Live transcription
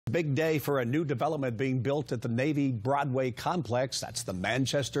Big day for a new development being built at the Navy Broadway complex. That's the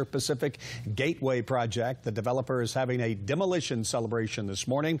Manchester Pacific Gateway project. The developer is having a demolition celebration this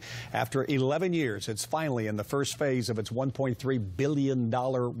morning. After 11 years, it's finally in the first phase of its $1.3 billion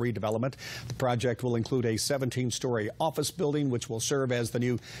redevelopment. The project will include a 17-story office building, which will serve as the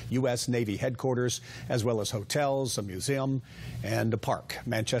new U.S. Navy headquarters, as well as hotels, a museum, and a park.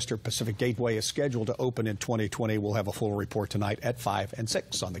 Manchester Pacific Gateway is scheduled to open in 2020. We'll have a full report tonight at 5 and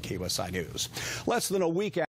 6 on the KUSI News. Less than a week after